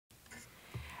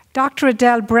Dr.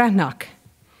 Adele Breathnach.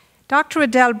 Dr.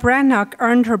 Adele Breathnach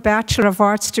earned her Bachelor of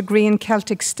Arts degree in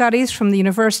Celtic Studies from the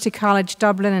University College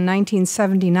Dublin in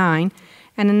 1979,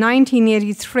 and in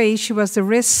 1983 she was the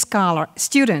Riss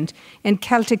student in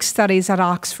Celtic Studies at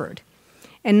Oxford.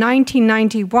 In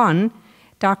 1991,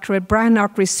 Dr.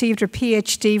 Breathnach received her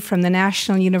PhD from the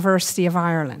National University of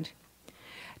Ireland.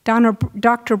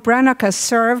 Dr. Breathnach has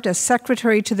served as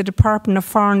Secretary to the Department of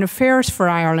Foreign Affairs for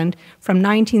Ireland from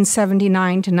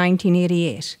 1979 to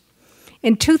 1988.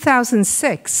 In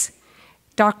 2006,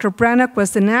 Dr. Breathnach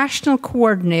was the National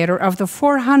Coordinator of the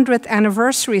 400th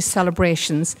anniversary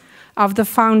celebrations of the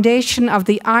foundation of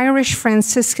the Irish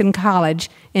Franciscan College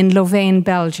in Louvain,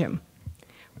 Belgium.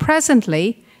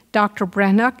 Presently, Dr.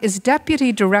 Breathnach is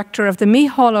Deputy Director of the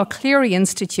Micheál O'Cleary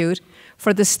Institute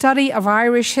for the Study of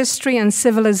Irish History and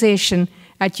Civilization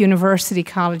at University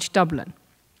College Dublin.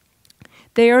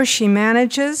 There she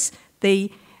manages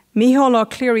the Micheál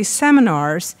O'Cleary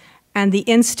seminars and the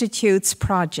Institute's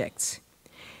projects.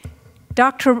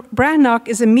 Dr. Breathnach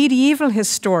is a medieval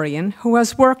historian who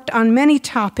has worked on many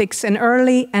topics in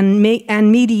early and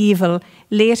medieval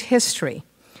late history,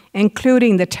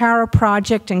 including the Tara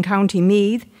Project in County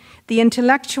Meath, the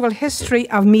intellectual history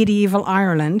of medieval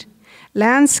Ireland,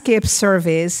 landscape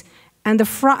surveys, and the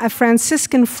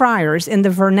Franciscan friars in the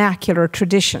vernacular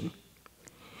tradition.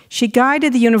 She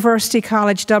guided the University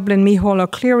College Dublin Micheál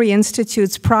O'Cleary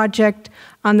Institute's project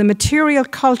on the material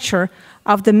culture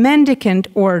of the mendicant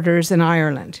orders in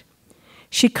Ireland.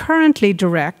 She currently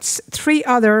directs 3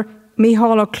 other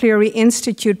Micheál O'Cleary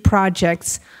Institute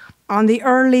projects on the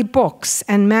early books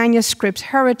and manuscript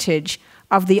heritage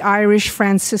of the Irish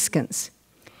Franciscans.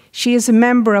 She is a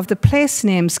member of the Place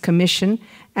Names Commission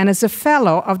and is a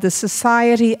Fellow of the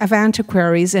Society of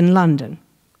Antiquaries in London.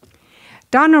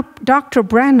 Dr.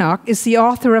 Breathnach is the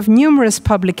author of numerous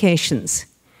publications,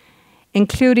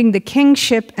 including The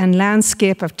Kingship and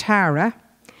Landscape of Tara,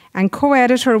 and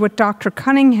co-editor with Dr.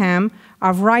 Cunningham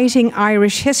of Writing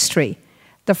Irish History,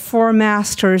 The Four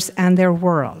Masters and Their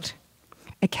World,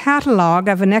 a catalogue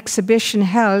of an exhibition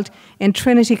held in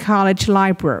Trinity College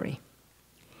Library.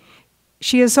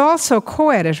 She is also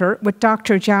co-editor with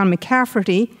Dr. John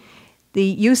McCafferty,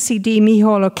 the UCD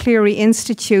Micheál O'Cleary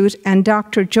Institute, and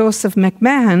Dr. Joseph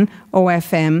McMahon,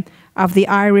 OFM, of the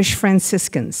Irish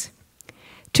Franciscans.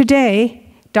 Today,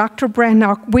 Dr.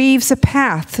 Breathnach weaves a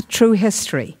path through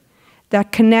history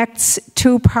that connects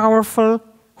 2 powerful,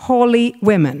 holy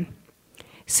women,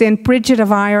 St. Bridget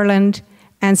of Ireland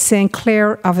and St.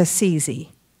 Clare of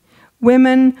Assisi,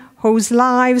 women whose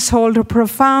lives hold a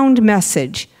profound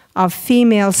message of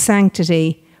female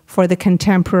sanctity for the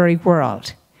contemporary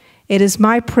world. It is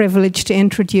my privilege to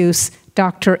introduce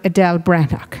Dr. Adele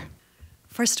Breathnach.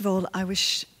 First of all, I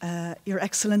wish Your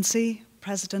Excellency,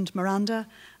 President Miranda,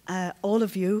 all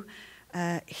of you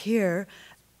here,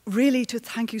 really to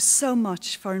thank you so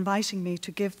much for inviting me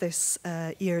to give this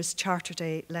year's Charter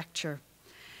Day lecture.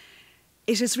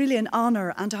 It is really an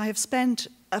honour, and I have spent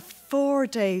 4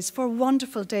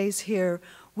 wonderful days here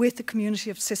with the community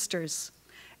of sisters.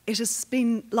 It has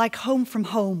been like home from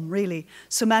home, really.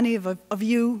 So many of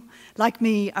you, like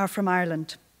me, are from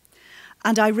Ireland.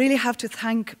 And I really have to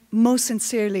thank most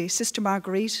sincerely Sister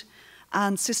Marguerite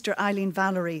and Sister Eileen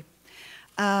Valerie.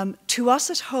 To us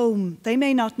at home, they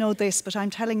may not know this, but I'm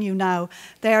telling you now,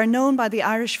 they are known by the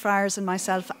Irish friars and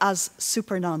myself as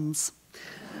super nuns.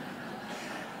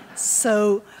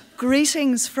 So,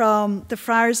 greetings from the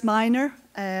Friars Minor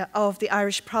of the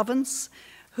Irish province,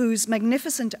 whose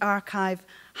magnificent archive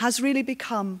has really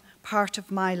become part of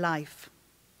my life.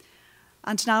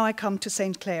 And now I come to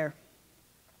St. Clare.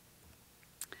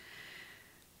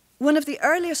 One of the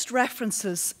earliest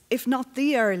references, if not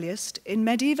the earliest, in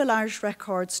medieval Irish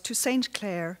records to St.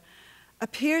 Clare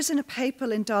appears in a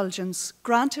papal indulgence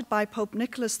granted by Pope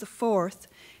Nicholas IV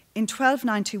in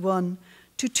 1291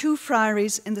 to 2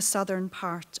 friaries in the southern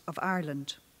part of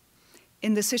Ireland,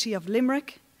 in the city of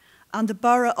Limerick and the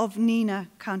borough of Neenah,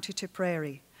 County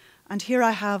Tipperary. And here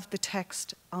I have the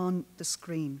text on the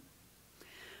screen.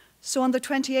 So on the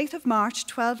 28th of March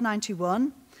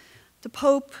 1291, the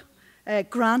Pope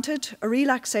granted a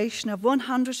relaxation of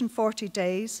 140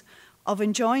 days of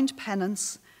enjoined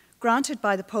penance granted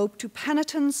by the Pope to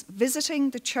penitents visiting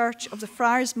the Church of the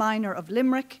Friars Minor of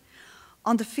Limerick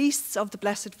on the feasts of the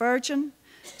Blessed Virgin,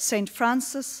 St.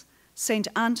 Francis, St.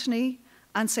 Anthony,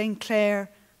 and St. Clare,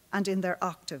 and in their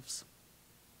octaves.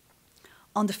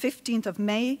 On the 15th of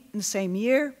May in the same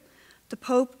year, the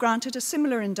Pope granted a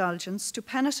similar indulgence to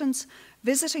penitents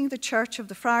visiting the Church of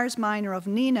the Friars Minor of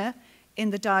Neenah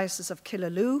in the Diocese of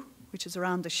Killaloe, which is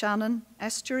around the Shannon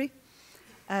estuary,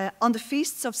 on the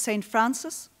feasts of St.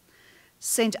 Francis,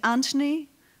 St. Anthony,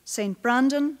 St.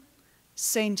 Brandon,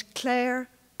 St. Clare,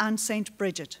 and St.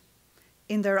 Bridget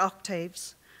in their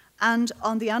octaves, and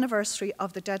on the anniversary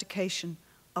of the dedication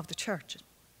of the church.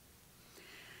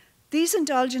 These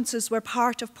indulgences were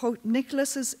part of Pope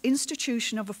Nicholas's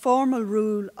institution of a formal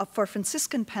rule for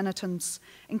Franciscan penitents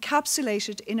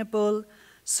encapsulated in a bull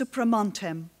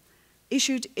Supramontem,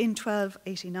 issued in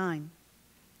 1289.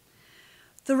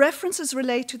 The references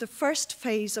relate to the first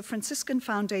phase of Franciscan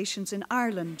foundations in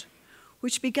Ireland,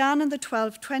 which began in the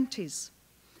 1220s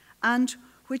and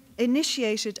which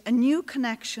initiated a new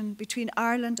connection between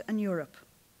Ireland and Europe.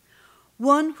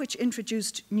 One which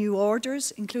introduced new orders,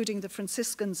 including the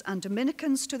Franciscans and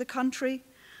Dominicans, to the country,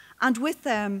 and with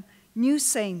them new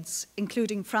saints,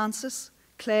 including Francis,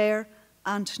 Clare,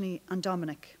 Anthony, and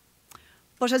Dominic.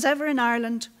 But as ever in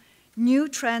Ireland, new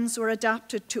trends were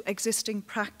adapted to existing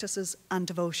practices and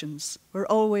devotions. We're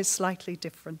always slightly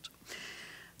different.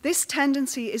 This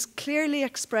tendency is clearly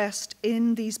expressed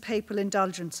in these papal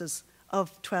indulgences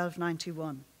of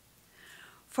 1291.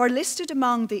 For listed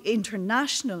among the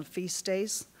international feast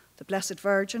days, the Blessed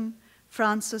Virgin,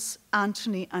 Francis,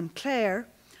 Anthony, and Clare,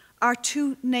 are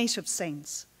two native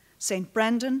saints, St.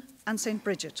 Brendan and St.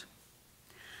 Bridget.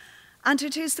 And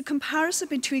it is the comparison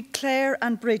between Clare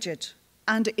and Bridget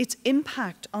and its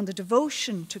impact on the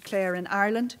devotion to Clare in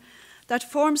Ireland that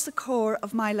forms the core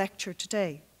of my lecture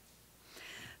today.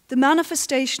 The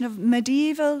manifestation of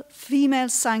medieval female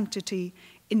sanctity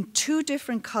in two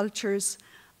different cultures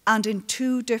and in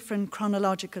two different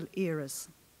chronological eras.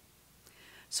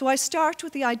 So I start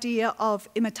with the idea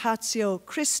of imitatio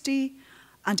Christi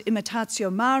and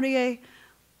imitatio Mariae,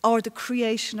 or the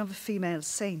creation of a female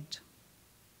saint.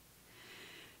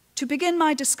 To begin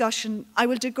my discussion, I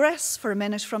will digress for a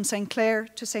minute from St. Clare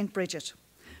to St. Bridget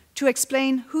to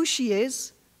explain who she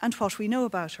is and what we know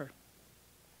about her.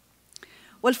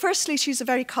 Well, firstly, she's a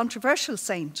very controversial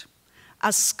saint,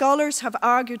 as scholars have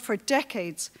argued for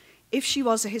decades if she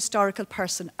was a historical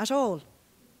person at all.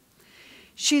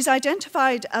 She's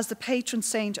identified as the patron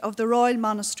saint of the Royal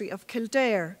Monastery of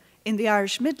Kildare in the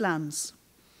Irish Midlands,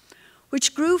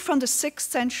 which grew from the 6th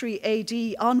century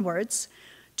AD onwards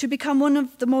to become one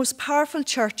of the most powerful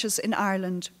churches in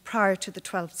Ireland prior to the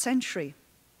 12th century.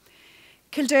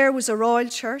 Kildare was a royal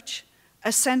church,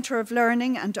 a centre of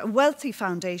learning and a wealthy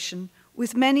foundation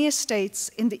with many estates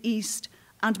in the east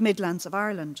and Midlands of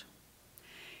Ireland.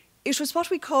 It was what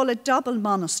we call a double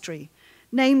monastery,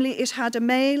 namely it had a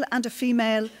male and a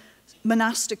female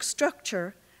monastic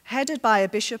structure headed by a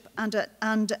bishop and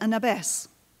an abbess,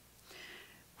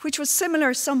 which was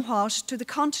similar somewhat to the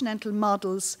continental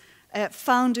models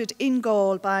founded in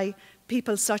Gaul by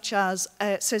people such as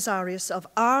Caesarius of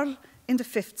Arles in the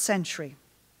 5th century.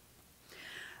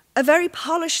 A very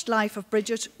polished life of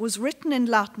Bridget was written in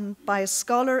Latin by a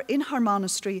scholar in her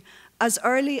monastery as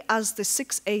early as the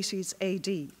 680s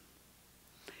AD.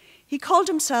 He called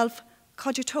himself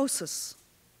cogitosus,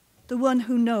 the one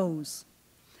who knows.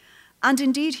 And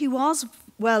indeed, he was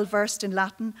well versed in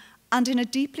Latin and in a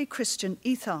deeply Christian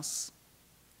ethos.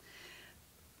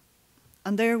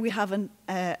 And there we have a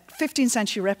 15th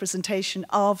century representation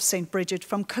of St. Bridget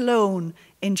from Cologne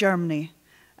in Germany.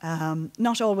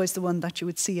 Not always the one that you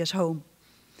would see at home.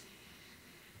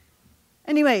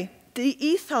 Anyway, the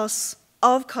ethos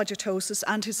of cogitosus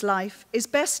and his life is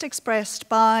best expressed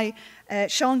by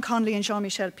Sean Conley and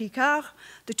Jean-Michel Picard,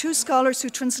 the two scholars who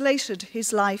translated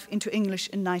his life into English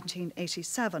in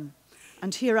 1987.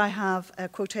 And here I have a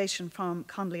quotation from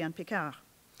Conley and Picard.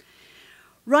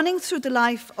 Running through the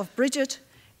life of Bridget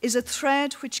is a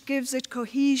thread which gives it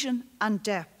cohesion and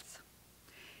depth.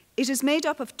 It is made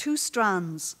up of two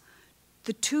strands,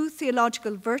 the two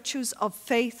theological virtues of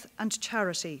faith and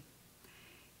charity,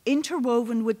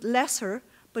 interwoven with lesser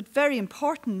but very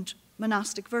important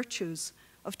monastic virtues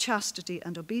of chastity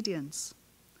and obedience.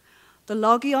 The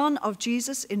logion of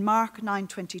Jesus in Mark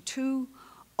 9:22,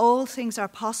 all things are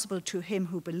possible to him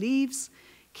who believes,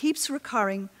 keeps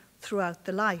recurring throughout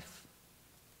the life.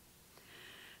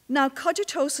 Now,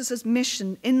 Cogitosus's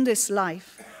mission in this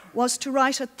life was to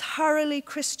write a thoroughly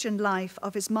Christian life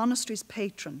of his monastery's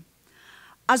patron,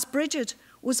 as Bridget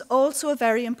was also a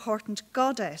very important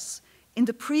goddess in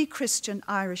the pre-Christian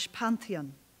Irish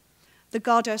pantheon, the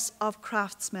goddess of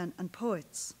craftsmen and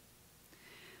poets.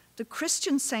 The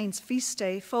Christian saint's feast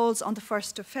day falls on the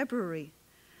 1st of February,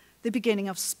 the beginning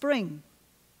of spring,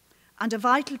 and a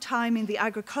vital time in the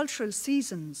agricultural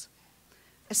seasons,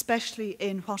 especially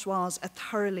in what was a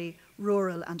thoroughly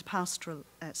rural and pastoral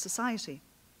society.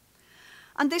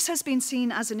 And this has been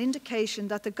seen as an indication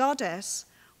that the goddess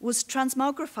was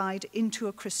transmogrified into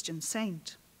a Christian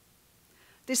saint.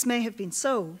 This may have been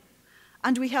so,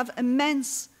 and we have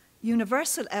immense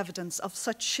universal evidence of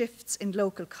such shifts in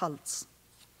local cults.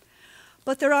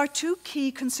 But there are two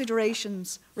key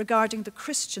considerations regarding the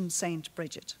Christian Saint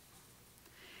Bridget.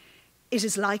 It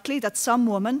is likely that some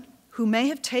woman who may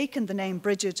have taken the name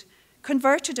Bridget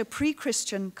converted a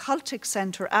pre-Christian cultic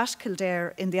centre at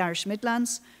Kildare in the Irish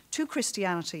Midlands to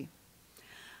Christianity,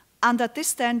 and that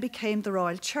this then became the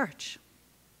Royal Church.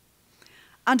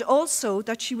 And also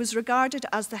that she was regarded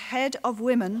as the head of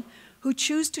women who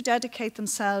choose to dedicate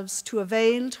themselves to a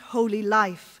veiled, holy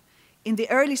life in the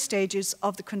early stages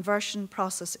of the conversion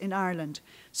process in Ireland,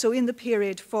 so in the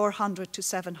period 400 to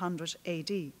 700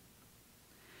 AD.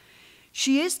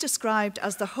 She is described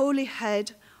as the holy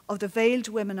head of the veiled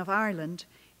women of Ireland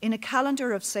in a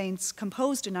calendar of saints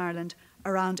composed in Ireland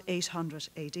around 800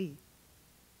 AD.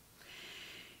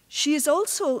 She is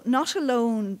also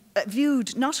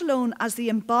viewed not alone as the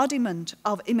embodiment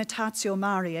of Imitatio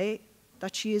Mariae,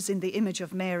 that she is in the image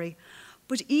of Mary,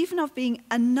 but even of being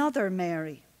another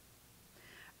Mary.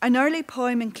 An early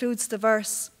poem includes the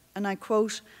verse, and I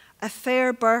quote, "A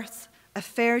fair birth, a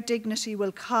fair dignity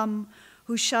will come,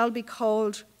 who shall be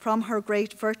called from her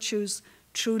great virtues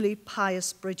truly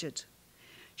pious Bridget.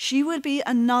 She will be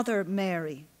another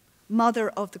Mary, mother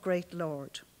of the great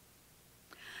Lord."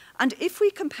 And if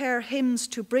we compare hymns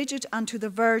to Bridget and to the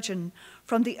Virgin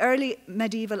from the early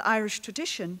medieval Irish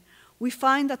tradition, we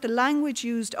find that the language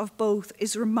used of both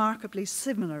is remarkably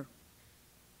similar.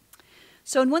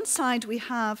 So on one side we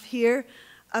have here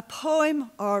a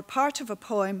poem, or part of a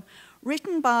poem,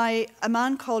 written by a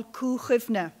man called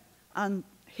Cuchivne, and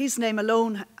his name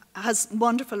alone has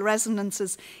wonderful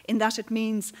resonances in that it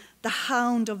means the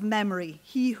hound of memory,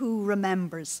 he who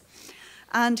remembers.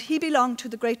 And he belonged to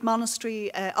the great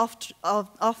monastery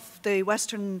off the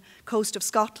western coast of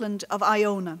Scotland of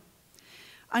Iona.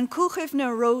 And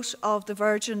Cuchivne wrote of the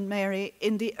Virgin Mary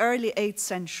in the early 8th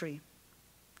century.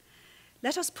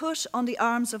 "Let us put on the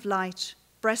arms of light,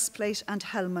 breastplate and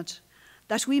helmet,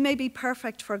 that we may be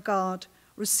perfect for God,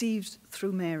 received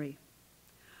through Mary.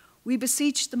 We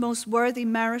beseech the most worthy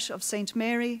merit of Saint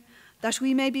Mary, that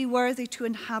we may be worthy to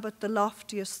inhabit the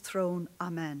loftiest throne.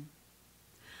 Amen."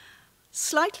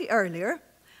 Slightly earlier,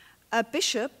 a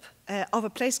bishop of a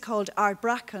place called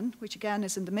Ardbraccan, which again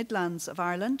is in the Midlands of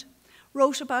Ireland,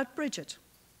 wrote about Bridget.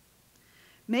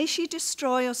 May she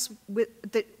destroy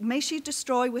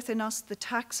within us the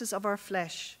taxes of our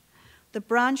flesh, the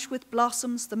branch with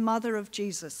blossoms, the mother of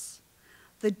Jesus,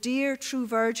 the dear true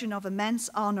virgin of immense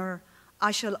honour.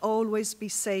 I shall always be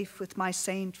safe with my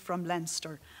saint from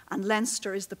Leinster. And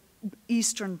Leinster is the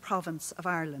eastern province of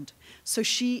Ireland. So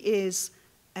she is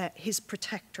his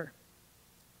protector.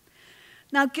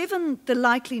 Now, given the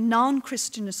likely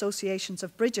non-Christian associations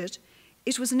of Bridget,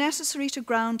 it was necessary to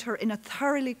ground her in a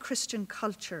thoroughly Christian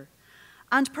culture,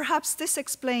 and perhaps this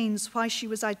explains why she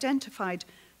was identified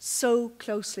so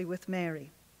closely with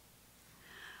Mary.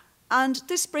 And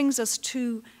this brings us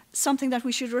to something that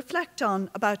we should reflect on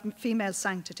about female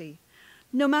sanctity.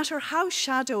 No matter how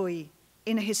shadowy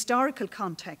in a historical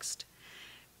context,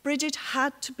 Bridget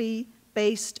had to be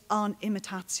based on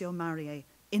Imitatio Mariae,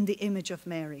 in the image of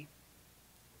Mary.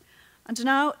 And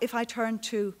now, if I turn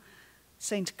to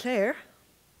St. Clare,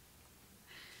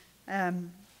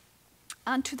 and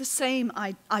to the same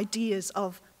ideas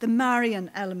of the Marian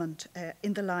element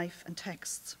in the life and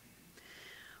texts.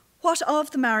 What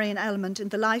of the Marian element in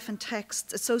the life and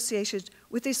texts associated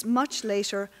with this much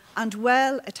later and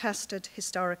well-attested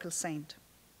historical saint?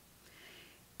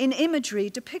 In imagery,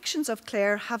 depictions of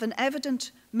Clare have an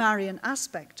evident Marian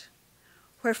aspect.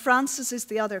 Where Francis is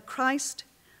the other Christ,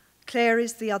 Clare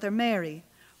is the other Mary,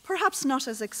 perhaps not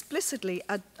as explicitly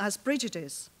as Bridget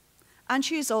is, and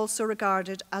she is also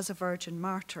regarded as a virgin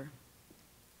martyr.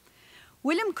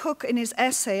 William Cook, in his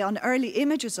essay on early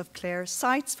images of Clare,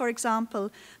 cites, for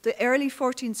example, the early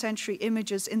 14th century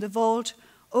images in the vault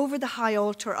over the high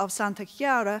altar of Santa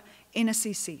Chiara in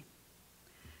Assisi.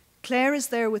 Clare is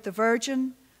there with the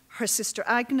Virgin, her sister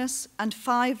Agnes, and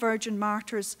 5 virgin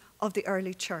martyrs of the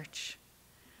early church.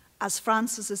 As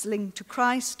Francis is linked to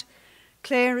Christ,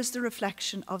 Clare is the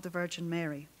reflection of the Virgin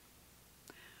Mary.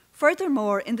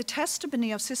 Furthermore, in the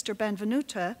testimony of Sister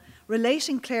Benvenuta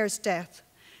relating Clare's death,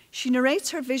 she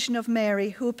narrates her vision of Mary,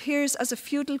 who appears as a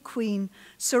feudal queen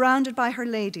surrounded by her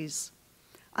ladies.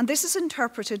 And this is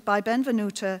interpreted by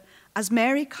Benvenuta as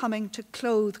Mary coming to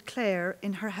clothe Clare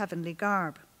in her heavenly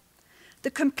garb,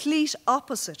 the complete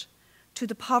opposite to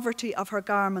the poverty of her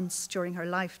garments during her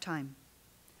lifetime.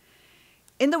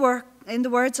 In the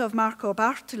words of Marco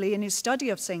Bartoli in his study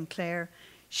of St. Clare,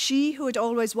 she who had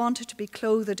always wanted to be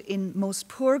clothed in most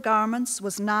poor garments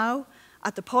was now,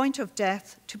 at the point of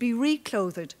death, to be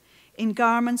reclothed in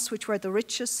garments which were the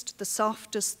richest, the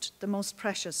softest, the most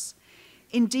precious.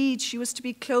 Indeed, she was to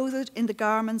be clothed in the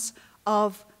garments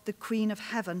of the Queen of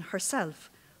Heaven herself,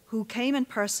 who came in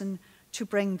person to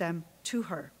bring them to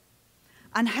her.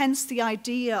 And hence the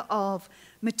idea of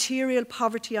material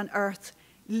poverty on earth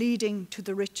leading to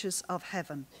the riches of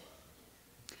heaven.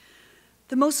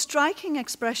 The most striking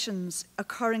expressions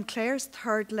occur in Clare's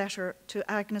third letter to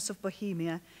Agnes of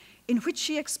Bohemia, in which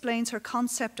she explains her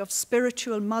concept of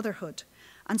spiritual motherhood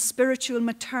and spiritual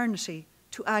maternity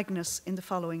to Agnes in the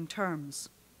following terms.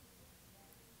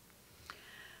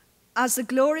 As the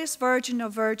glorious Virgin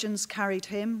of Virgins carried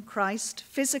him, Christ,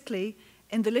 physically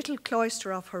in the little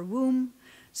cloister of her womb,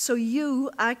 so you,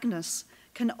 Agnes,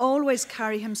 can always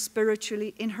carry him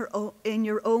spiritually in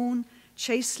your own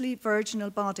chastely virginal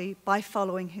body by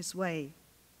following his way,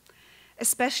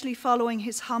 especially following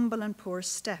his humble and poor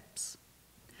steps.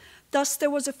 Thus there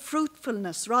was a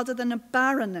fruitfulness rather than a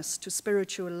barrenness to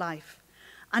spiritual life,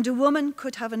 and a woman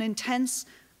could have an intense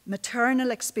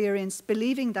maternal experience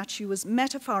believing that she was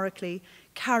metaphorically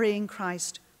carrying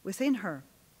Christ within her.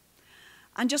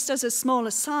 And just as a small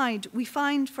aside, we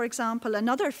find, for example,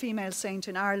 another female saint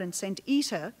in Ireland, Saint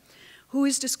Ita, who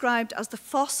is described as the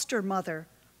foster mother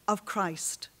of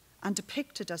Christ and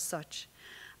depicted as such.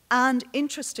 And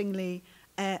interestingly,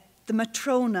 the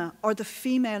matrona, or the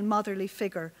female motherly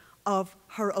figure of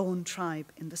her own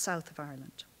tribe in the south of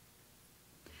Ireland.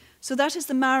 So that is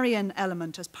the Marian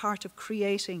element as part of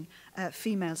creating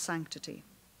female sanctity.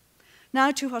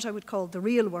 Now to what I would call the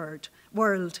real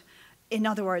world, in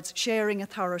other words, sharing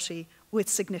authority with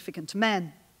significant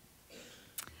men.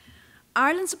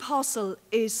 Ireland's apostle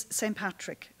is St.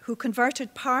 Patrick, who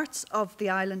converted parts of the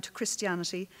island to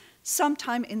Christianity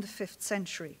sometime in the 5th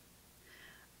century.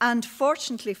 And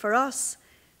fortunately for us,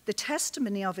 the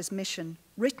testimony of his mission,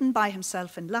 written by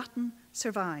himself in Latin,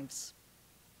 survives.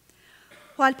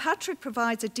 While Patrick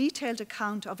provides a detailed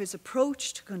account of his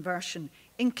approach to conversion,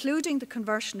 including the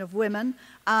conversion of women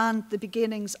and the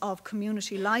beginnings of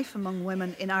community life among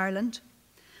women in Ireland,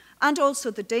 and also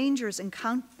the dangers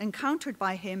encountered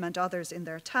by him and others in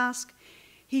their task,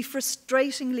 he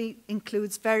frustratingly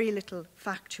includes very little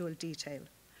factual detail,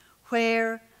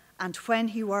 where and when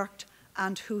he worked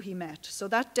and who he met. So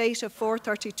that date of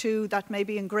 432 that may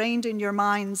be ingrained in your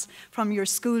minds from your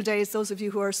school days, those of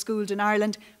you who are schooled in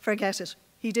Ireland, forget it.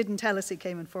 He didn't tell us he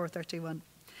came in 431.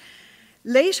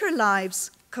 Later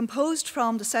lives, composed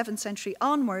from the 7th century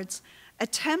onwards,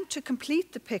 attempt to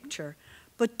complete the picture,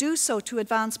 but do so to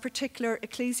advance particular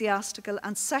ecclesiastical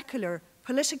and secular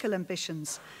political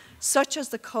ambitions, such as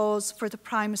the cause for the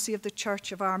primacy of the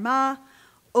Church of Armagh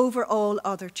over all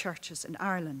other churches in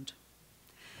Ireland.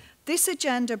 This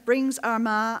agenda brings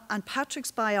Armagh and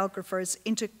Patrick's biographers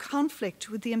into conflict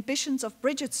with the ambitions of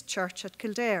Bridget's church at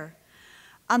Kildare,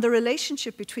 and the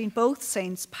relationship between both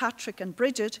saints, Patrick and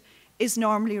Bridget, is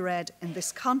normally read in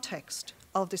this context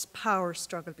of this power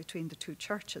struggle between the two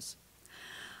churches.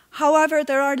 However,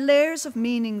 there are layers of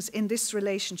meanings in this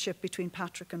relationship between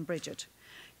Patrick and Bridget,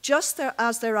 just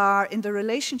as there are in the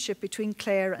relationship between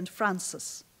Clare and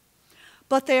Francis,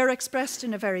 but they are expressed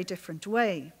in a very different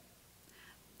way.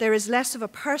 There is less of a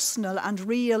personal and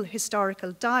real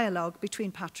historical dialogue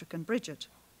between Patrick and Bridget.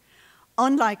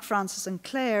 Unlike Francis and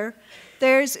Clare,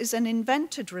 theirs is an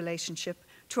invented relationship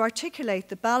to articulate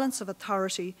the balance of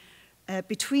authority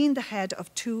between the head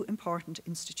of two important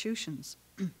institutions,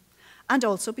 and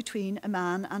also between a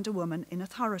man and a woman in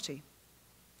authority.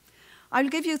 I'll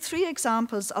give you 3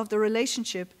 examples of the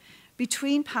relationship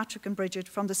between Patrick and Bridget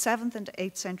from the 7th and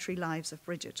 8th century lives of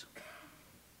Bridget.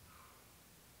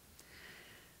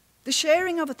 The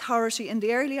sharing of authority in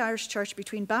the early Irish church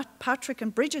between Patrick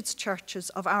and Bridget's churches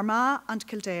of Armagh and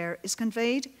Kildare is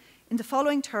conveyed in the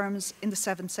following terms in the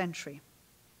 7th century.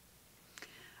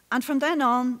 And from then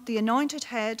on, the anointed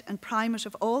head and primate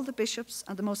of all the bishops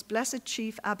and the most blessed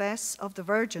chief abbess of the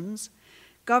virgins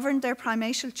governed their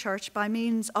primatial church by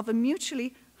means of a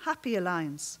mutually happy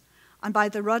alliance and by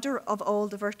the rudder of all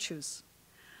the virtues.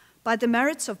 By the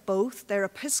merits of both, their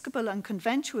episcopal and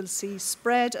conventual see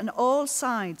spread on all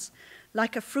sides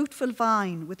like a fruitful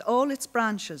vine with all its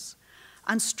branches,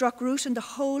 and struck root in the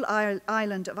whole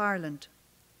island of Ireland.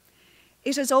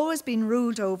 It has always been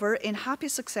ruled over in happy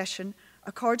succession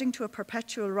according to a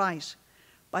perpetual right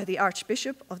by the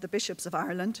Archbishop of the Bishops of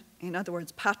Ireland, in other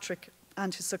words, Patrick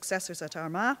and his successors at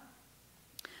Armagh,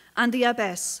 and the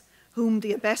abbess, whom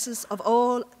the abbesses of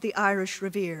all the Irish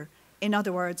revere, in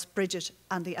other words, Bridget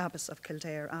and the Abbess of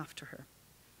Kildare after her.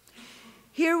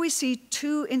 Here we see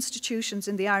 2 institutions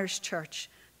in the Irish Church,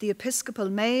 the episcopal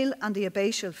male and the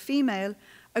abbatial female,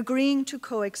 agreeing to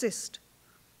coexist,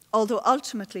 although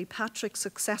ultimately Patrick's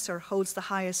successor holds the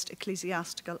highest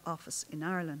ecclesiastical office in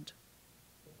Ireland.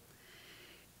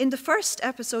 In the first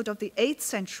episode of the 8th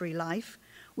century life,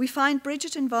 we find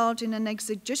Bridget involved in an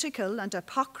exegetical and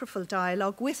apocryphal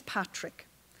dialogue with Patrick,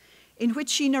 in which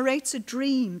she narrates a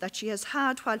dream that she has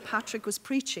had while Patrick was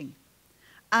preaching,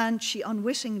 and she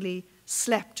unwittingly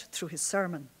slept through his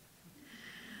sermon.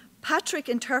 Patrick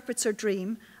interprets her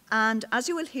dream, and as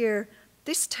you will hear,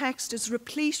 this text is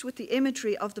replete with the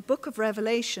imagery of the book of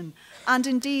Revelation, and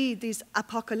indeed these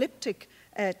apocalyptic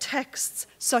texts,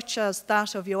 such as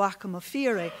that of Joachim of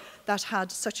Fiere, that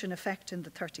had such an effect in the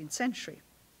 13th century.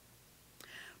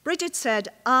 Bridget said,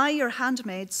 "I, your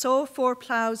handmaid, saw 4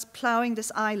 ploughs ploughing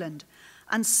this island,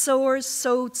 and sowers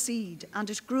sowed seed, and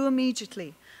it grew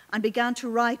immediately, and began to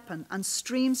ripen, and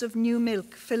streams of new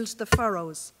milk filled the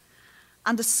furrows.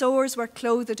 And the sowers were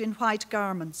clothed in white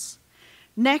garments.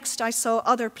 Next I saw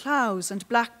other ploughs and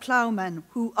black ploughmen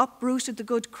who uprooted the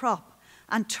good crop,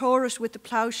 and tore it with the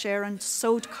ploughshare, and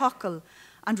sowed cockle,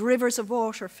 and rivers of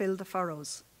water filled the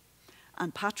furrows."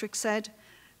 And Patrick said,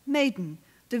 "Maiden,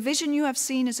 the vision you have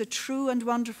seen is a true and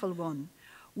wonderful one.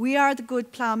 We are the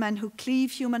good ploughmen who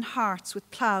cleave human hearts with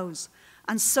ploughs,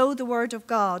 and sow the word of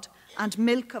God and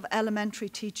milk of elementary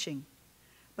teaching.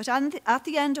 But at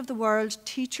the end of the world,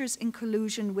 teachers in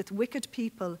collusion with wicked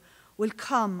people will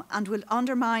come and will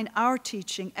undermine our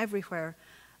teaching everywhere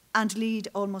and lead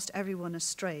almost everyone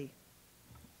astray."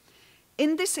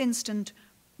 In this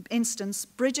instance,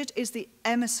 Bridget is the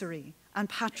emissary and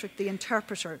Patrick the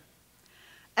interpreter.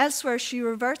 Elsewhere, she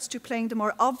reverts to playing the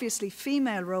more obviously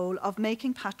female role of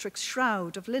making Patrick's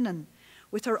shroud of linen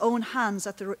with her own hands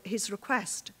at his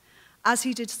request, as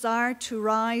he desired to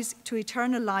rise to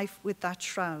eternal life with that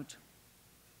shroud.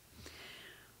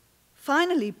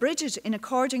 Finally, Bridget, in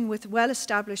according with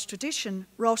well-established tradition,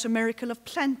 wrought a miracle of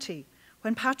plenty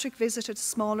when Patrick visited a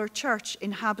smaller church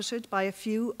inhabited by a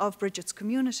few of Bridget's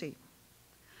community.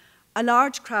 A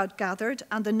large crowd gathered,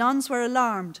 and the nuns were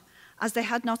alarmed, as they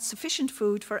had not sufficient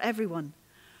food for everyone.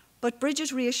 But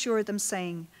Bridget reassured them,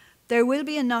 saying, "There will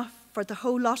be enough for the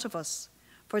whole lot of us,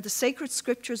 for the sacred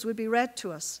scriptures will be read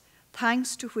to us,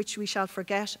 thanks to which we shall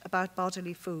forget about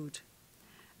bodily food."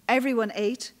 Everyone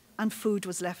ate, and food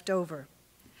was left over.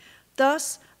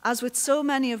 Thus, as with so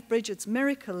many of Bridget's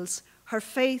miracles, her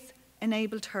faith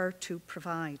enabled her to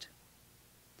provide.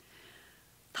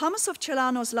 Thomas of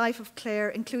Celano's Life of Clare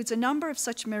includes a number of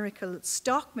such miracles,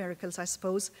 stock miracles, I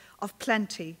suppose, of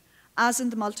plenty, as in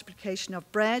the multiplication of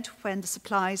bread when the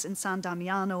supplies in San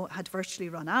Damiano had virtually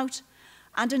run out,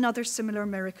 and another similar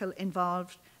miracle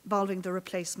involving the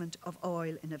replacement of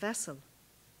oil in a vessel.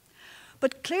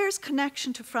 But Clare's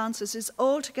connection to Francis is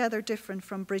altogether different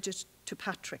from Bridget to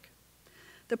Patrick.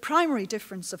 The primary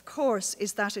difference, of course,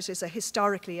 is that it is a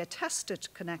historically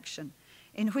attested connection,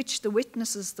 in which the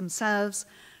witnesses themselves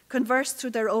converse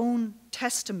through their own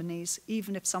testimonies,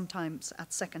 even if sometimes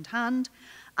at second hand,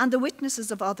 and the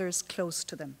witnesses of others close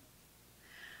to them.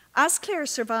 As Clare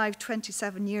survived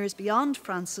 27 years beyond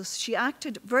Francis, she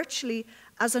acted virtually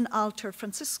as an alter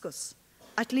Franciscus,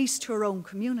 at least to her own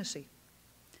community.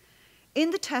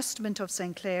 In the Testament of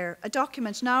St. Clare, a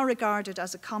document now regarded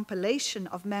as a compilation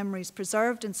of memories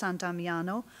preserved in San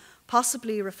Damiano,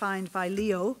 possibly refined by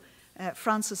Leo,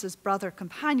 Francis's brother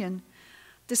companion,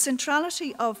 the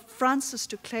centrality of Francis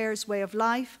to Clare's way of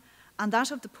life and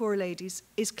that of the poor ladies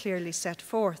is clearly set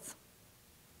forth.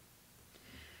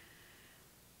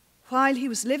 While he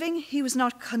was living, he was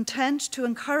not content to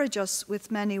encourage us with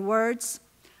many words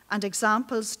and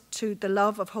examples to the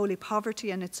love of holy poverty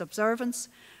and its observance,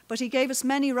 but he gave us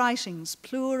many writings,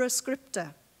 plura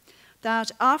scripta,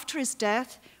 that after his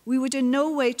death we would in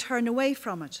no way turn away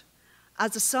from it,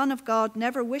 as the Son of God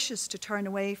never wishes to turn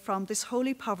away from this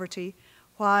holy poverty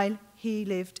while he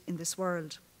lived in this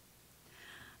world.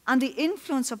 And the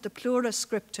influence of the plura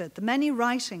scripta, the many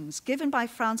writings given by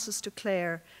Francis to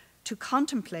Clare to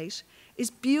contemplate,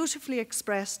 is beautifully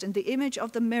expressed in the image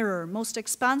of the mirror most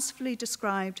expansively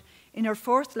described in her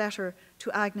 4th letter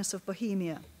to Agnes of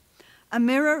Bohemia, a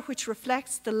mirror which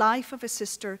reflects the life of a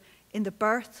sister in the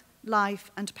birth, life,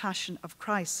 and passion of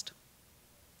Christ.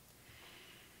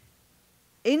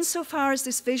 Insofar as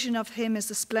this vision of him is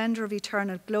the splendor of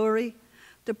eternal glory,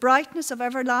 the brightness of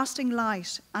everlasting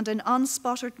light, and an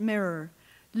unspotted mirror,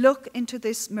 look into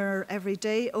this mirror every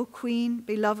day, O Queen,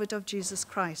 beloved of Jesus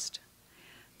Christ.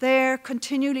 There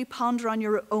continually ponder on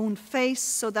your own face,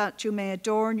 so that you may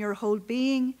adorn your whole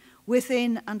being,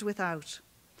 within and without.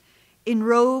 In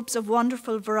robes of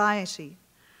wonderful variety,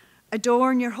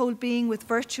 adorn your whole being with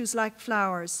virtues like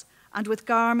flowers, and with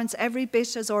garments every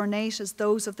bit as ornate as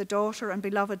those of the daughter and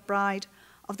beloved bride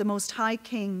of the Most High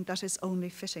King that is only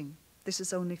fitting. This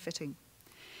is only fitting.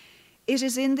 It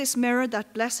is in this mirror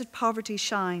that blessed poverty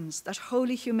shines, that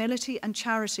holy humility and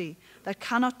charity that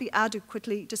cannot be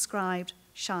adequately described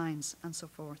shines, and so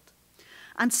forth.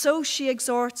 And so she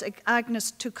exhorts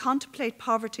Agnes to contemplate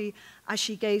poverty as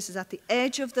she gazes at the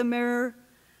edge of the mirror,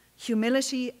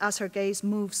 humility as her gaze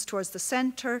moves towards the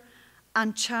center,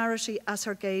 and charity as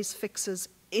her gaze fixes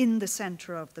in the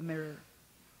center of the mirror.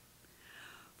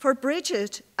 For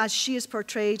Bridget, as she is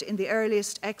portrayed in the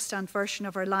earliest extant version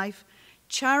of her life,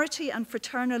 charity and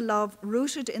fraternal love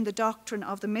rooted in the doctrine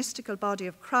of the mystical body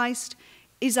of Christ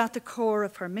is at the core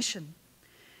of her mission.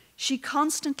 She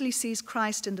constantly sees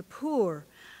Christ in the poor,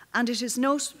 and it is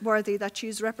noteworthy that she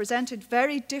is represented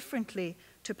very differently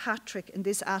to Patrick in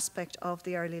this aspect of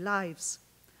the early lives.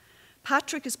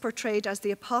 Patrick is portrayed as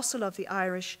the apostle of the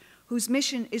Irish, whose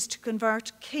mission is to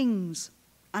convert kings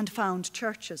and found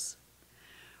churches.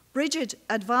 Bridget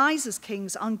advises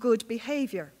kings on good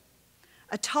behavior,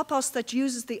 a topos that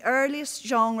uses the earliest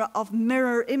genre of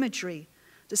mirror imagery,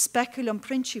 the speculum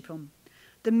principum,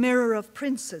 the mirror of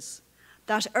princes,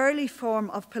 that early form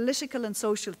of political and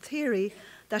social theory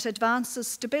that advances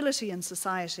stability in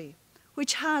society,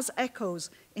 which has echoes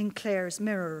in Clare's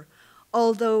mirror,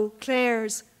 although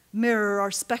Clare's mirror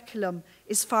or speculum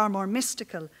is far more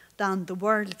mystical than the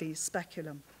worldly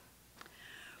speculum.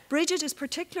 Bridget is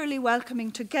particularly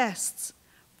welcoming to guests,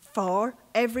 for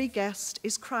every guest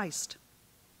is Christ,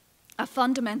 a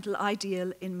fundamental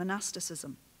ideal in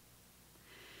monasticism.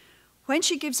 When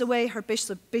she gives away her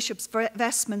bishop's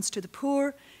vestments to the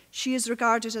poor, she is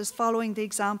regarded as following the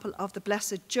example of the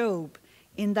blessed Job,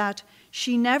 in that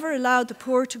she never allowed the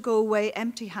poor to go away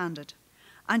empty-handed,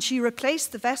 and she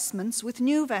replaced the vestments with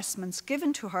new vestments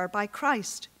given to her by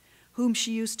Christ, whom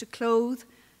she used to clothe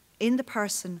in the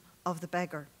person of the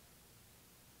beggar.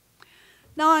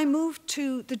 Now I move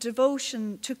to the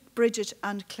devotion to Bridget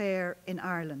and Clare in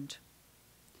Ireland.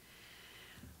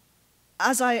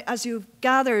 As you've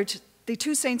gathered, the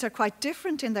two saints are quite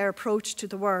different in their approach to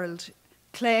the world.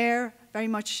 Clare, very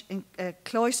much in a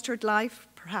cloistered life,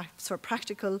 perhaps for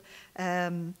practical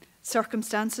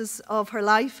circumstances of her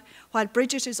life, while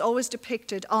Bridget is always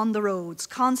depicted on the roads,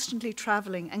 constantly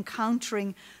travelling,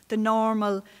 encountering the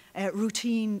normal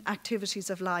routine activities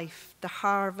of life, the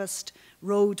harvest,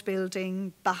 road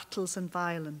building, battles and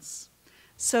violence.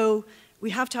 So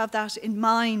we have to have that in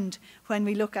mind when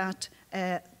we look at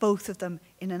both of them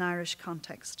in an Irish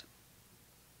context.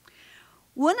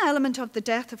 One element of the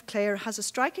death of Clare has a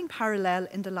striking parallel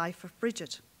in the life of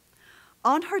Bridget.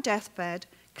 On her deathbed,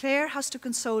 Clare has to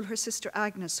console her sister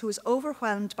Agnes, who is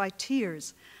overwhelmed by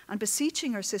tears and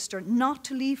beseeching her sister not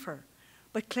to leave her.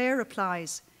 But Clare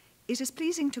replies, "It is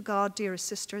pleasing to God, dearest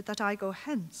sister, that I go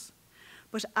hence.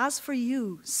 But as for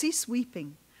you, cease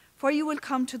weeping, for you will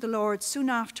come to the Lord soon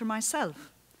after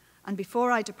myself. And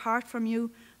before I depart from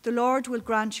you, the Lord will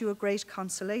grant you a great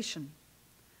consolation."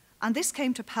 And this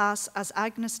came to pass as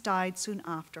Agnes died soon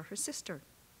after her sister.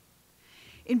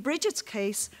 In Bridget's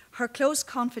case, her close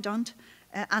confidant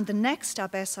and the next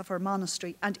abbess of her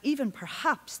monastery, and even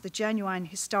perhaps the genuine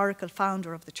historical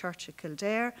founder of the church at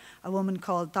Kildare, a woman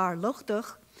called Dar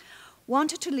Luchtach,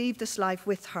 wanted to leave this life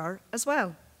with her as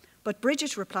well. But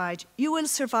Bridget replied, "You will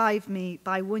survive me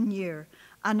by 1 year,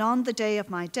 and on the day of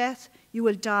my death you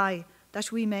will die,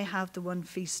 that we may have the one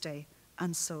feast day."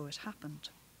 And so it happened.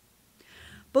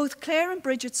 Both Clare and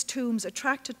Bridget's tombs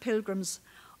attracted pilgrims,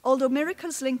 although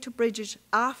miracles linked to Bridget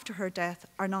after her death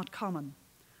are not common.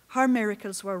 Her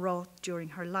miracles were wrought during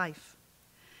her life.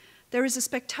 There is a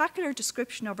spectacular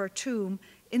description of her tomb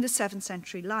in the 7th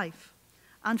century life,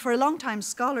 and for a long time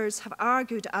scholars have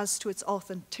argued as to its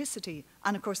authenticity,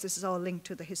 and of course this is all linked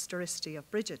to the historicity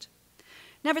of Bridget.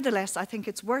 Nevertheless, I think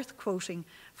it's worth quoting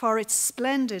for its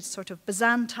splendid sort of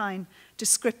Byzantine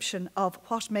description of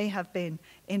what may have been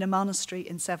in a monastery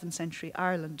in 7th century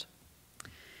Ireland.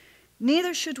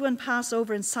 "Neither should one pass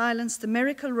over in silence the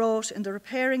miracle wrought in the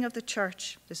repairing of the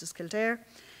church," this is Kildare,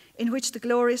 "in which the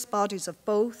glorious bodies of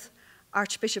both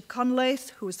Archbishop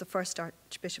Conlaith, who was the first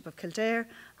Archbishop of Kildare,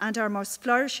 and our most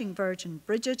flourishing Virgin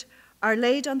Bridget, are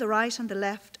laid on the right and the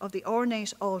left of the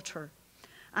ornate altar,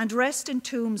 and rest in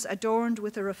tombs adorned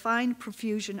with a refined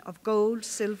profusion of gold,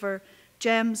 silver,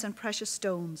 gems, and precious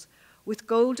stones, with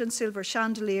gold and silver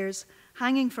chandeliers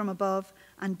hanging from above,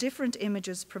 and different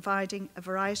images providing a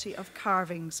variety of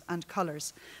carvings and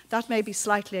colours." That may be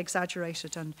slightly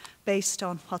exaggerated and based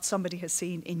on what somebody has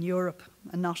seen in Europe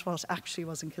and not what actually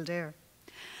was in Kildare.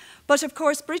 But of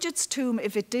course, Bridget's tomb,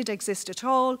 if it did exist at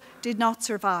all, did not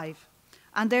survive,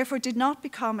 and therefore did not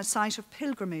become a site of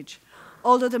pilgrimage,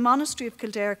 although the monastery of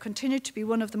Kildare continued to be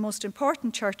one of the most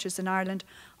important churches in Ireland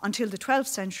until the 12th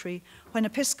century, when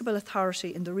episcopal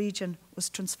authority in the region was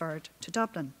transferred to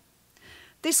Dublin.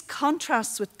 This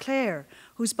contrasts with Clare,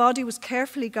 whose body was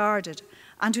carefully guarded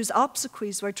and whose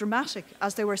obsequies were dramatic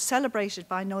as they were celebrated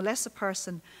by no less a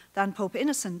person than Pope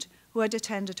Innocent, who had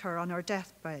attended her on her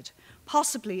deathbed,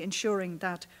 possibly ensuring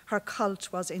that her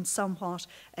cult was in somewhat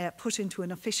put into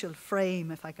an official frame,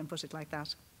 if I can put it like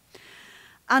that.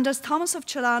 And as Thomas of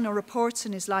Celano reports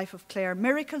in his Life of Clare,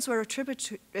 miracles were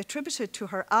attributed to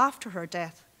her after her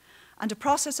death, and a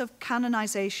process of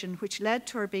canonization which led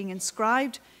to her being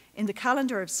inscribed in the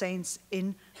calendar of saints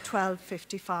in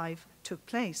 1255 took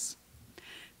place.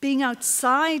 Being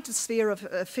outside the sphere of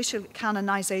official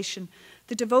canonization,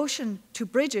 the devotion to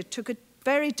Bridget took a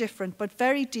very different but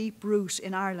very deep root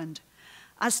in Ireland,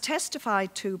 as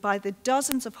testified to by the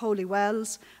dozens of holy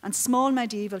wells and small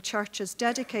medieval churches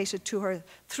dedicated to her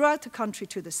throughout the country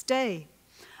to this day,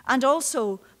 and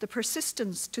also the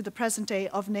persistence to the present day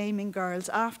of naming girls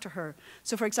after her.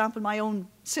 So, for example, my own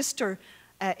sister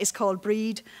is called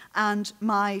Breed, and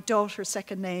my daughter's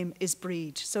second name is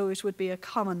Breed, so it would be a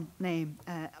common name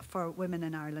for women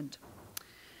in Ireland.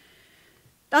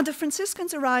 Now, the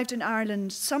Franciscans arrived in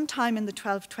Ireland sometime in the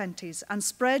 1220s and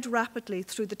spread rapidly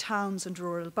through the towns and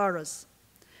rural boroughs.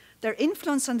 Their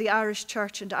influence on the Irish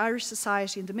church and Irish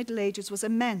society in the Middle Ages was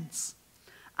immense,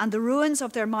 and the ruins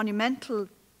of their monumental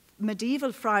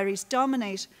medieval friaries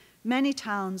dominate many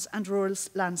towns and rural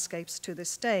landscapes to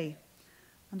this day.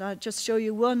 And I'll just show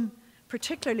you one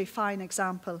particularly fine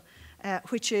example,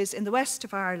 which is in the west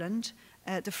of Ireland,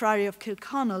 the Friary of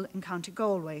Kilconnell in County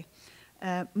Galway.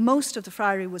 Most of the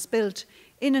friary was built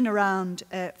in and around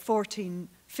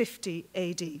 1450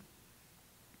 AD.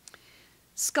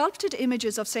 Sculpted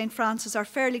images of St. Francis are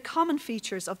fairly common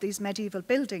features of these medieval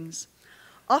buildings,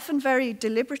 often very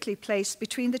deliberately placed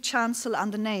between the chancel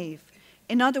and the nave,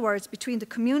 in other words, between the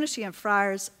community and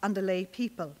friars and the lay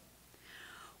people.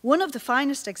 One of the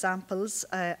finest examples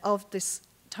of this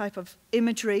type of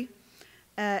imagery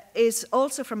is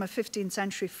also from a 15th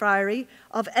century friary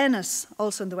of Ennis,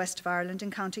 also in the west of Ireland, in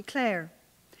County Clare.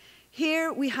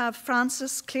 Here we have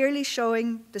Francis clearly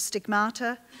showing the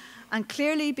stigmata and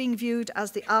clearly being viewed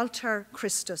as the altar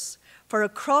Christus. For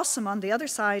across him on the other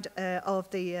side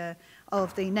of the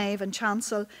nave and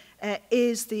chancel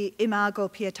is the Imago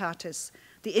Pietatis,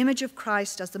 the image of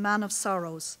Christ as the man of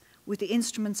sorrows, with the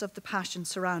instruments of the Passion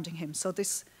surrounding him. So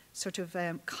this sort of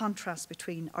contrast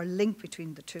between, or link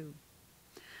between the two.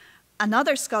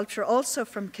 Another sculpture, also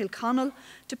from Kilconnell,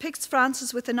 depicts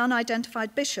Francis with an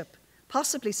unidentified bishop,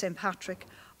 possibly St. Patrick,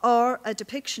 or a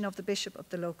depiction of the bishop of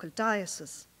the local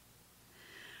diocese.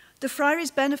 The friaries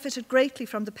benefited greatly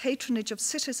from the patronage of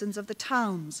citizens of the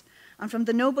towns and from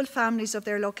the noble families of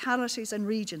their localities and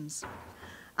regions.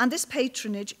 And this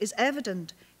patronage is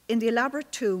evident in the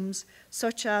elaborate tombs,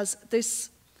 such as this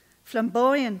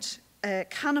flamboyant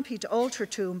canopied altar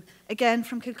tomb, again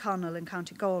from Kilconnell in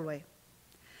County Galway.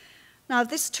 Now,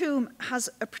 this tomb has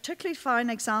a particularly fine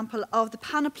example of the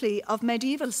panoply of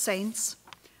medieval saints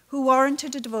who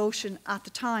warranted a devotion at the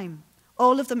time.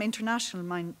 All of them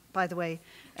international, by the way,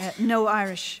 no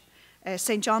Irish.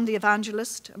 St. John the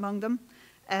Evangelist among them,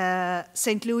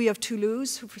 St. Louis of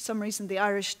Toulouse, who for some reason the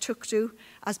Irish took to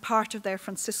as part of their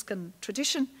Franciscan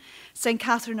tradition, St.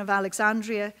 Catherine of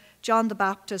Alexandria, John the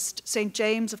Baptist, St.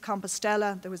 James of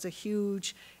Compostela. There was a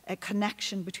huge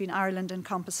connection between Ireland and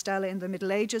Compostela in the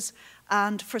Middle Ages,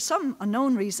 and for some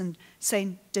unknown reason,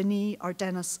 St. Denis or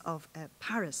Denis of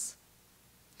Paris.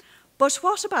 But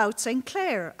what about St.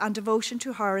 Clare and devotion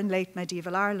to her in late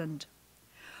medieval Ireland?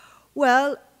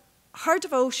 Well, her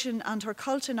devotion and her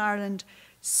cult in Ireland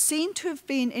seem to have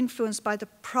been influenced by the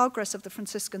progress of the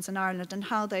Franciscans in Ireland and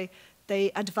how they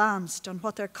advanced and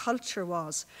what their culture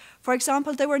was. For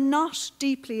example, they were not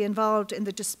deeply involved in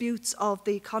the disputes of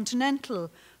the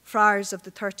continental friars of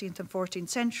the 13th and 14th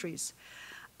centuries.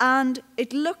 And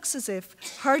it looks as if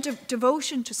her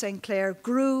devotion to St. Clare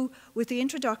grew with the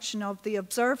introduction of the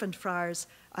observant friars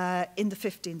in the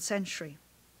 15th century.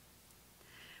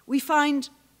 We find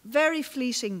very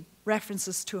fleeting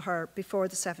references to her before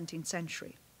the 17th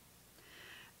century.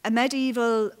 A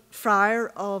medieval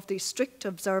friar of the strict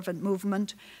observant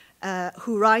movement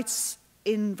who writes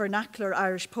in vernacular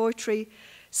Irish poetry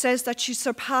says that she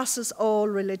surpasses all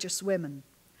religious women.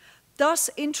 Thus,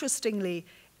 interestingly,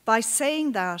 by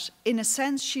saying that, in a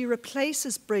sense, she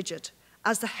replaces Bridget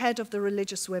as the head of the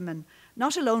religious women,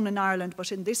 not alone in Ireland,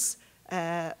 but in this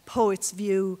poet's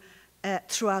view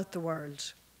throughout the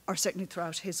world, or certainly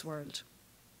throughout his world.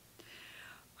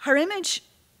 Her image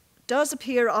does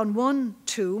appear on one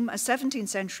tomb, a 17th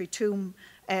century tomb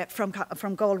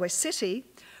from Galway City,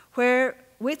 where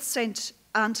with Saints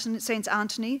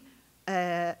Anthony,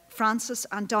 Francis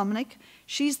and Dominic,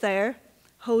 she's there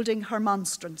holding her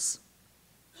monstrance.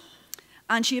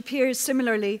 And she appears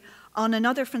similarly on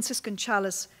another Franciscan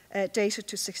chalice dated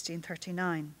to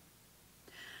 1639.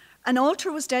 An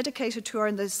altar was dedicated to her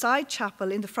in the side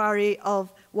chapel in the Friary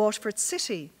of Waterford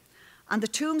City, and the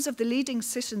tombs of the leading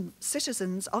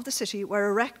citizens of the city were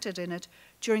erected in it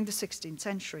during the 16th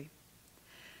century.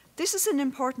 This is an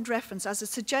important reference as it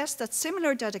suggests that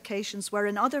similar dedications were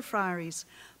in other friaries,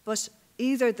 but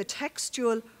either the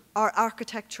textual or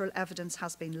architectural evidence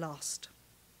has been lost.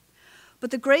 But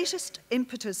the greatest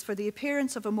impetus for the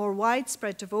appearance of a more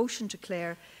widespread devotion to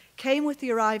Clare came with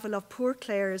the arrival of poor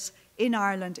Clares in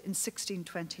Ireland in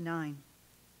 1629.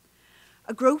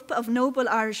 A group of noble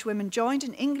Irish women joined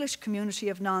an English community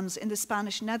of nuns in the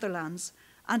Spanish Netherlands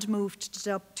and moved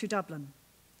to Dublin.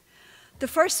 The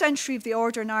first century of the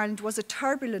order in Ireland was a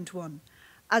turbulent one,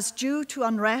 as due to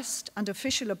unrest and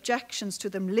official objections to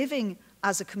them living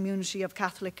as a community of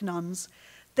Catholic nuns,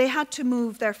 they had to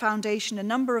move their foundation a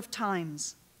number of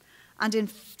times. And in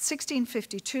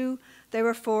 1652, they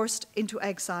were forced into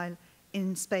exile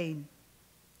in Spain.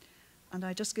 And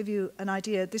I just give you an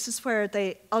idea, this is where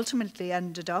they ultimately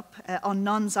ended up, on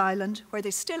Nuns Island, where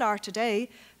they still are today,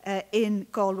 in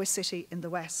Galway City in the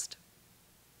west.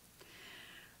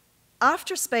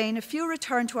 After Spain, a few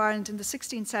returned to Ireland in the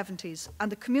 1670s,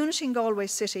 and the community in Galway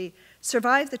City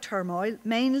survived the turmoil,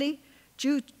 mainly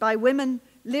due by women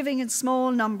living in small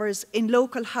numbers in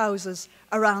local houses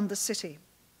around the city.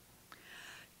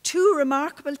 Two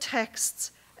remarkable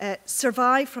texts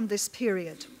survive from this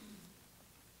period.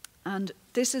 And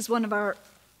this is one of our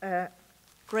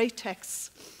great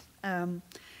texts. In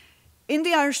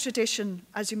the Irish tradition,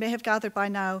 as you may have gathered by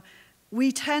now,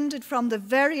 we tended from the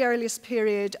very earliest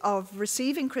period of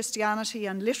receiving Christianity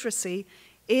and literacy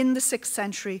in the 6th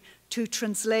century to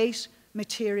translate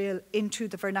material into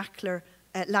the vernacular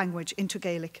language, into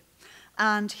Gaelic.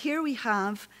 And here we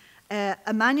have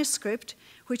a manuscript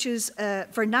which is a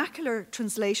vernacular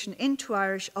translation into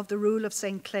Irish of the Rule of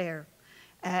St. Clare.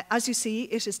 As you see,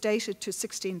 it is dated to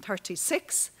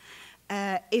 1636.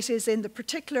 It is in the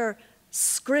particular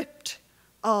script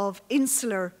of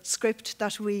insular script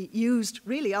that we used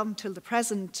really until the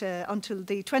present, until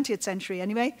the 20th century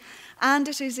anyway, and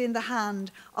it is in the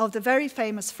hand of the very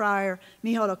famous friar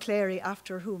Micheál O'Clery,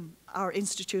 after whom our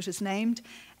institute is named,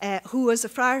 who was a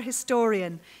friar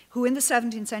historian who in the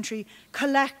 17th century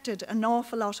collected an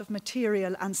awful lot of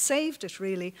material and saved it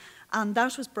really, and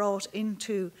that was brought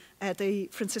into the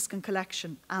Franciscan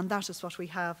collection, and that is what we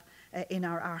have in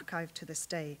our archive to this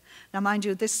day. Now, mind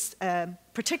you, this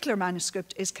particular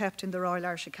manuscript is kept in the Royal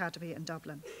Irish Academy in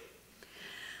Dublin.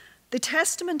 The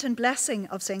Testament and Blessing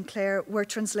of St. Clare were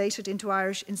translated into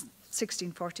Irish in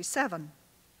 1647.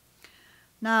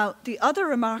 Now, the other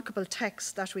remarkable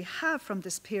text that we have from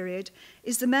this period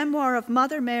is the memoir of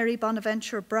Mother Mary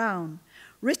Bonaventure Brown,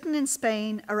 written in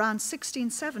Spain around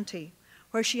 1670,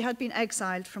 where she had been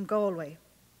exiled from Galway.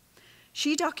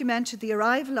 She documented the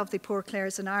arrival of the Poor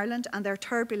Clares in Ireland and their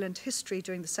turbulent history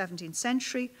during the 17th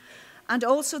century, and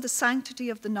also the sanctity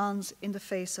of the nuns in the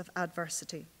face of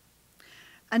adversity.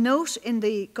 A note in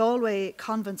the Galway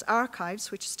Convent's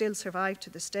archives, which still survive to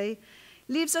this day,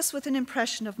 leaves us with an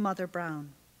impression of Mother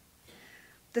Brown.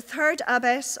 The third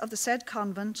abbess of the said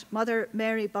convent, Mother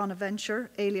Mary Bonaventure,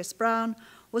 alias Brown,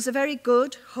 was a very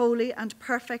good, holy, and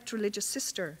perfect religious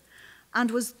sister,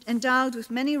 and was endowed with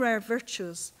many rare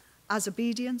virtues, as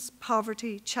obedience,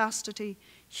 poverty, chastity,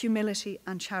 humility,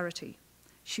 and charity.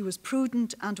 She was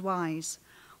prudent and wise,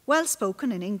 well spoken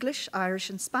in English, Irish,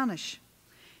 and Spanish.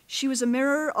 She was a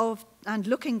mirror of and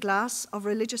looking glass of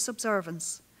religious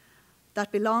observance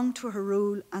that belonged to her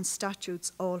rule and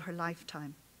statutes all her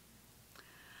lifetime.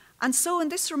 And so in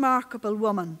this remarkable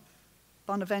woman,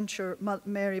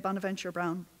 Mary Bonaventure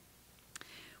Brown,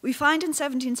 we find in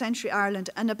 17th century Ireland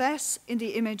an abbess in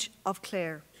the image of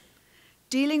Clare,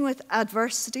 dealing with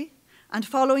adversity and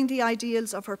following the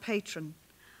ideals of her patron,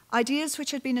 ideals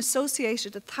which had been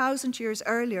associated 1,000 years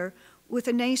earlier with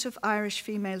a native Irish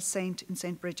female saint in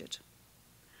St. Bridget.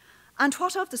 And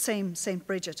what of the same St.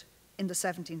 Bridget in the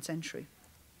 17th century?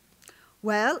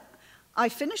 Well, I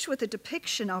finish with a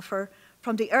depiction of her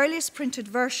from the earliest printed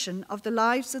version of the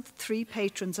lives of the three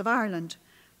patrons of Ireland,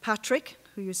 Patrick,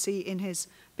 who you see in his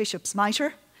bishop's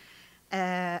mitre,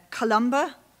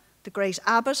 Columba, the great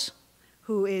abbot,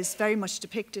 who is very much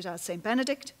depicted as St.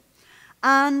 Benedict,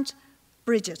 and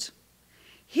Bridget.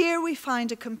 Here we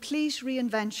find a complete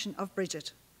reinvention of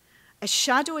Bridget, a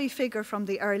shadowy figure from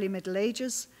the early Middle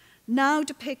Ages, now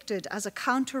depicted as a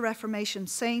counter-Reformation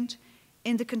saint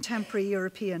in the contemporary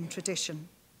European tradition.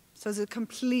 So there's a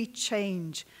complete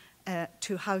change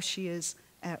to how she is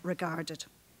regarded,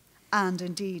 and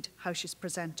indeed how she's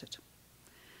presented.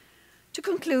 To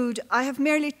conclude, I have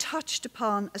merely touched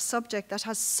upon a subject that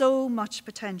has so much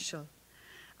potential,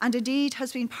 and indeed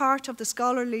has been part of the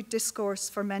scholarly discourse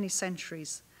for many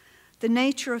centuries, the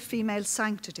nature of female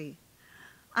sanctity,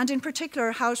 and in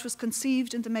particular how it was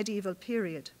conceived in the medieval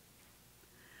period.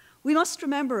 We must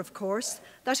remember, of course,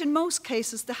 that in most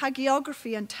cases the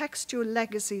hagiography and textual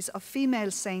legacies of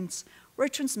female saints were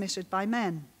transmitted by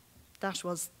men. That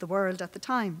was the world at the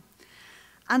time.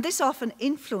 And this often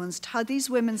influenced how these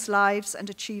women's lives and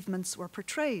achievements were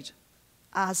portrayed,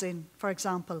 as in, for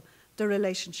example, the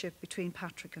relationship between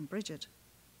Patrick and Bridget.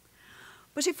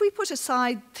 But if we put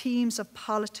aside themes of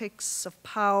politics, of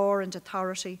power and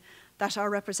authority that are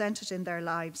represented in their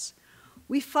lives,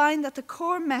 we find that the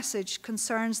core message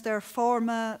concerns their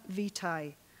forma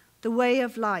vitae, the way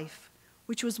of life,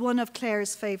 which was one of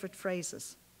Clare's favourite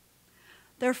phrases.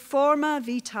 Their forma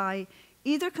vitae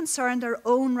either concern their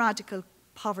own radical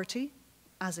poverty,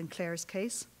 as in Clare's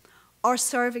case, or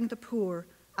serving the poor,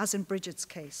 as in Bridget's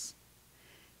case.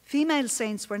 Female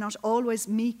saints were not always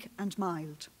meek and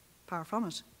mild, far from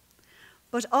it,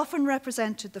 but often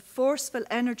represented the forceful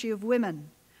energy of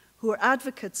women who are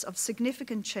advocates of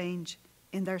significant change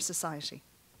in their society.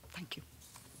 Thank you.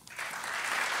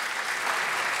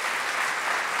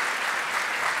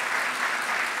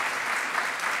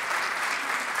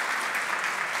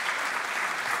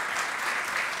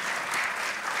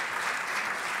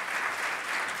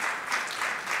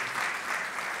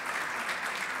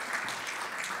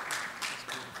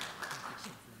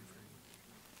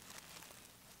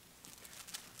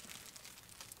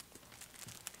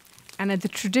 And in the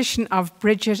tradition of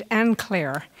Bridget and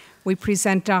Clare, we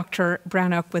present Dr.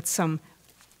 Brannock with some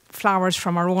flowers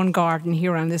from our own garden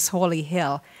here on this holy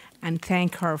hill and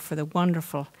thank her for the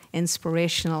wonderful,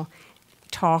 inspirational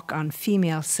talk on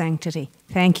female sanctity.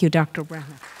 Thank you, Dr.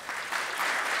 Brannock.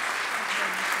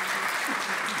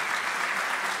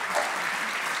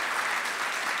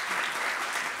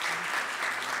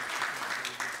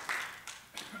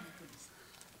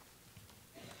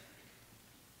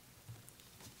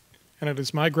 And it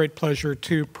is my great pleasure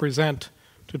to present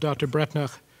to Dr.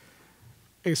 Brettnach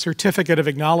a certificate of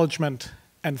acknowledgement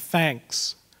and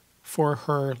thanks for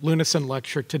her Leunissen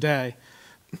lecture today.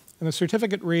 And the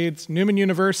certificate reads, Newman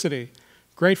University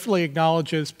gratefully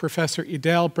acknowledges Professor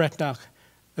Edel Brettnach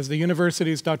as the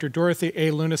university's Dr. Dorothy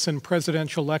A. Leunissen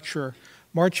Presidential Lecturer,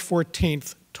 March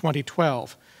 14th,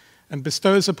 2012, and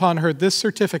bestows upon her this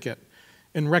certificate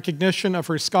in recognition of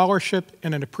her scholarship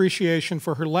and an appreciation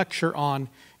for her lecture on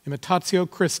Imitatio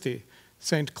Christi,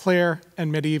 St. Clare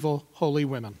and Medieval Holy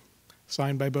Women.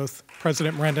 Signed by both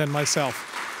President Miranda and myself.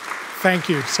 Thank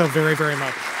you so very, very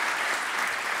much.